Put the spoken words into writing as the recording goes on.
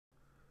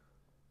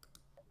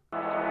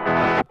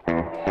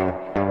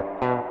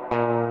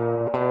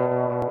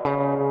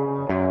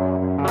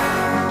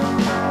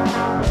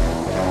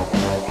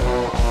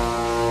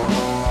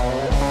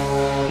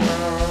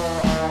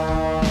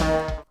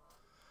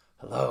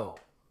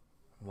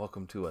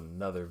Welcome to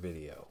another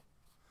video.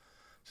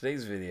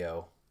 Today's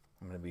video,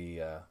 I'm going to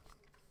be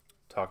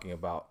talking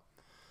about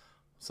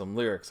some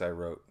lyrics I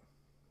wrote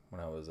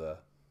when I was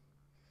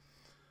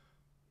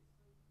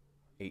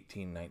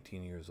 18,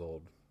 19 years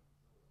old.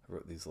 I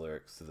wrote these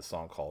lyrics to the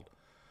song called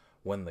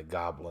When the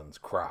Goblins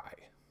Cry.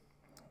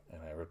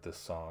 And I wrote this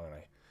song and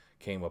I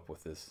came up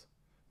with this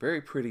very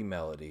pretty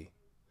melody.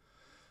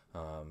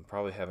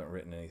 Probably haven't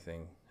written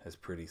anything as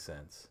pretty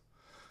since.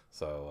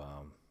 So,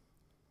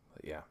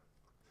 but yeah.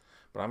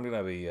 But I'm going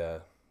to be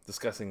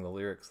discussing the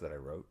lyrics that I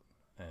wrote,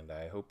 and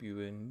I hope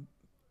you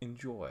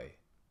enjoy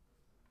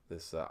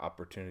this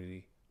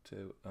opportunity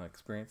to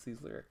experience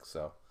these lyrics.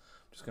 So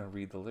I'm just going to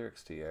read the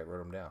lyrics to you. I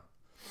wrote them down.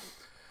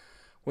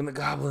 When the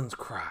goblins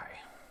cry,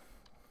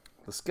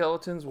 the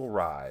skeletons will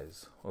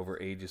rise over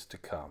ages to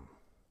come.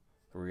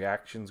 The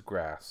reactions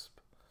grasp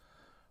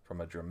from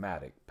a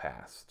dramatic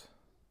past,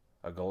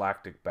 a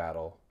galactic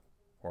battle,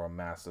 or a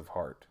massive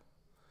heart,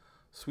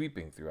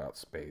 sweeping throughout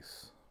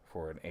space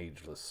for an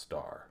ageless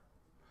star.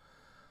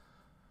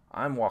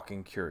 I'm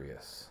walking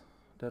curious,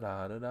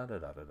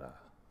 da-da-da-da-da-da-da,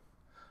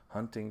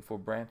 hunting for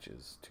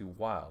branches too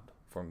wild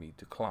for me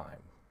to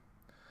climb.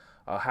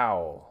 A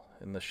howl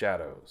in the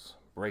shadows,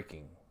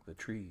 breaking the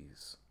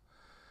trees.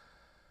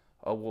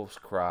 A wolf's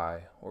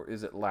cry, or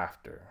is it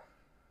laughter,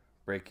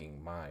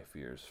 breaking my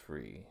fears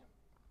free.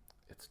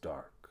 It's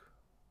dark,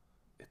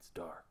 it's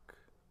dark,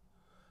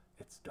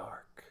 it's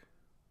dark,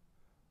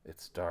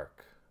 it's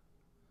dark.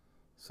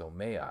 So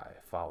may I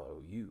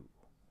follow you.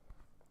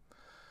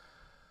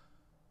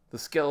 The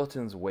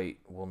skeleton's weight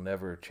will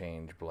never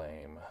change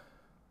blame,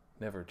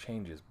 never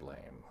changes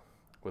blame.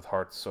 With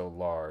hearts so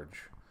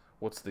large,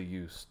 what's the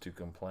use to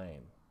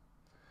complain?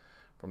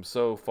 From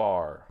so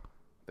far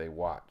they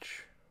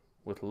watch,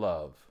 with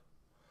love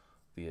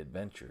the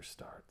adventure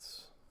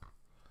starts.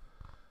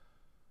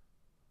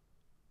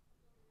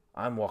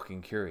 I'm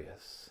walking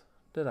curious,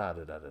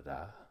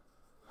 da-da-da-da-da-da,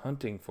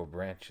 hunting for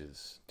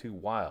branches too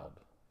wild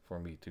for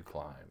me to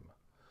climb.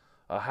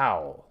 A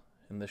howl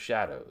in the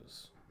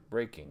shadows,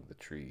 breaking the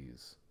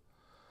trees.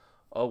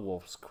 A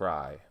wolf's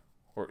cry,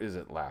 or is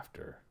it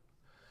laughter,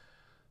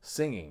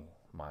 singing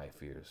my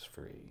fears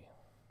free.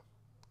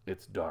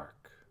 It's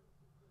dark,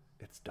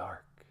 it's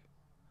dark,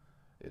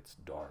 it's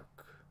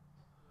dark,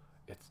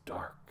 it's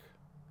dark.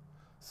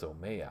 So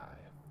may I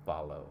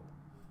follow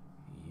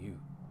you.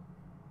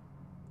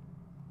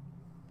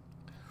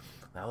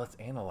 Now let's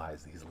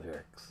analyze these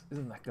lyrics.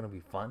 Isn't that going to be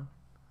fun?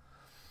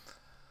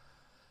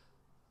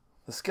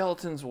 The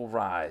skeletons will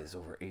rise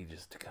over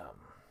ages to come.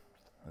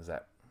 Is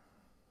that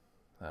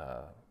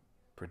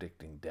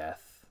predicting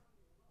death?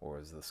 Or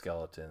is the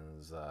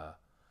skeletons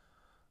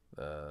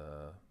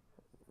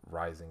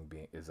rising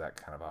being, is that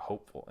kind of a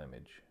hopeful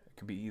image? It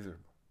could be either.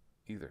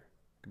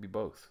 It could be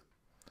both.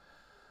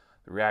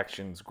 The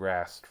reactions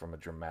grasped from a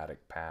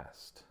dramatic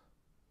past.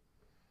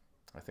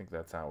 I think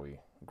that's how we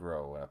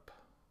grow up.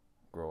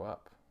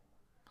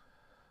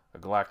 A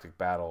galactic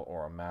battle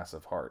or a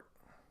massive heart.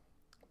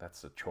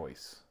 That's a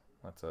choice.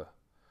 That's a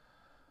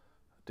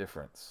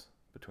difference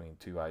between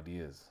two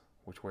ideas.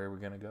 Which way are we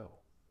going to go?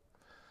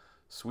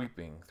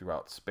 Sweeping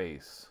throughout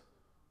space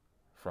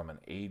from an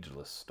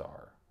ageless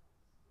star.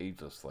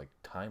 Ageless, like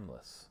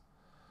timeless.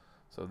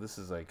 So this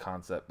is a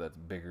concept that's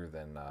bigger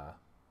than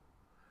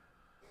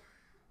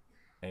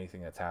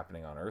anything that's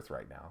happening on Earth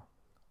right now.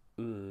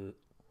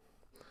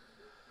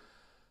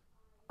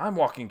 I'm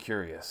walking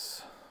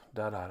curious.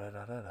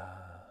 Da-da-da-da-da-da.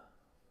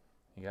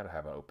 You got to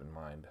have an open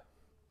mind.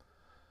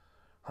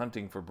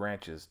 Hunting for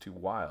branches too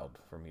wild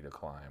for me to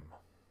climb.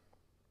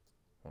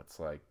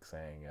 It's like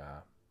saying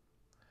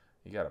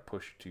you got to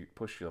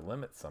push your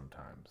limits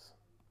sometimes.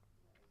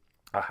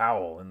 A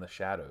howl in the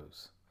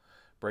shadows,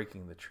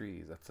 breaking the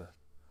trees. That's a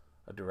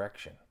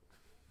direction.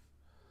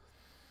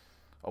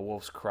 A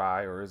wolf's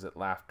cry, or is it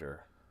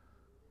laughter,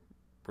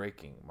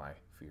 breaking my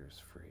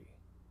fears free.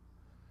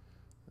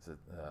 Is it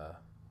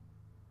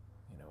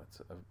it's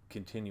a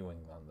continuing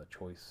on the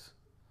choice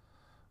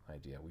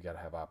idea. We got to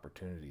have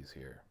opportunities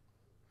here.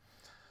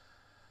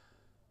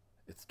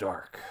 It's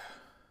dark.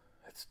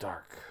 It's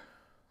dark.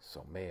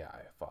 So may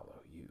I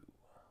follow you.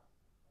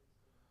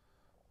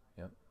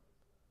 Yep.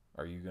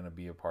 Are you going to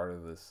be a part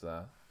of this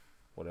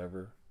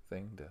whatever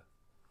thing to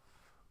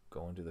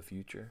go into the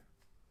future?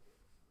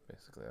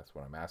 Basically, that's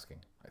what I'm asking,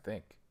 I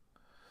think.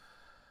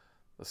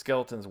 The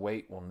skeleton's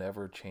weight will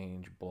never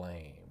change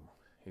blame.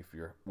 If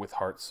you're with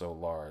hearts so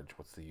large,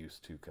 what's the use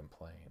to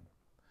complain?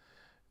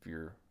 If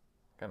you're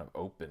kind of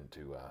open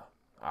to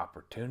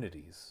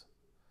opportunities,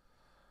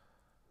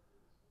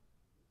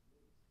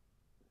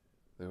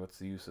 then what's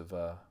the use of,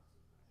 I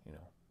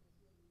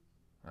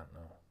don't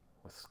know.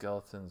 With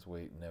skeletons,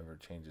 weight never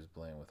changes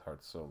blame. With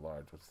hearts so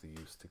large, what's the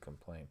use to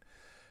complain?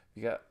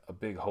 You got a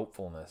big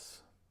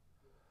hopefulness,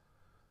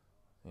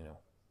 you're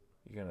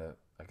going to,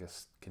 I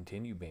guess,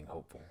 continue being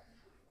hopeful.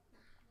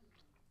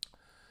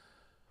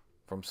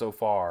 From so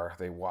far,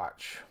 they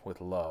watch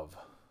with love.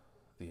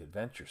 The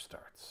adventure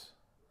starts.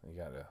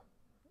 You got to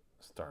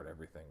start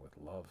everything with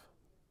love.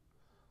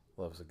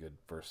 Love's a good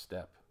first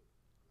step.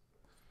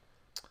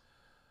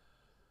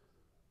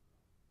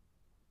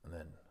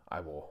 I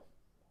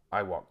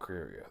walk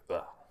curious.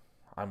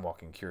 I'm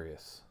walking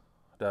curious.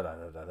 Da da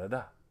da da da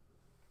da.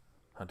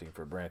 Hunting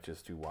for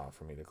branches too wild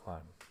for me to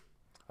climb.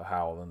 A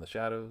howl in the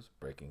shadows,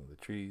 breaking the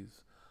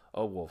trees.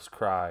 A wolf's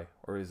cry,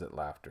 or is it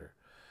laughter,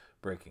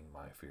 breaking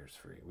my fears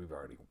free? We've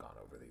already gone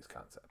over these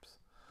concepts.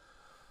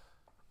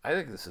 I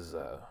think this is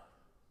a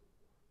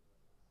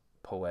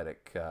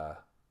poetically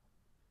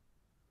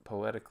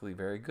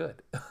very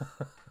good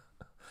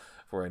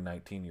for a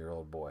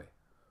 19-year-old boy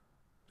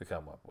to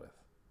come up with.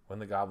 When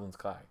the Goblins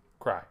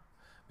cry.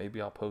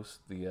 Maybe I'll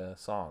post the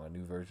song, a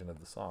new version of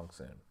the song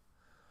soon.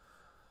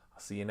 I'll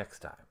see you next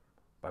time.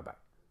 Bye-bye.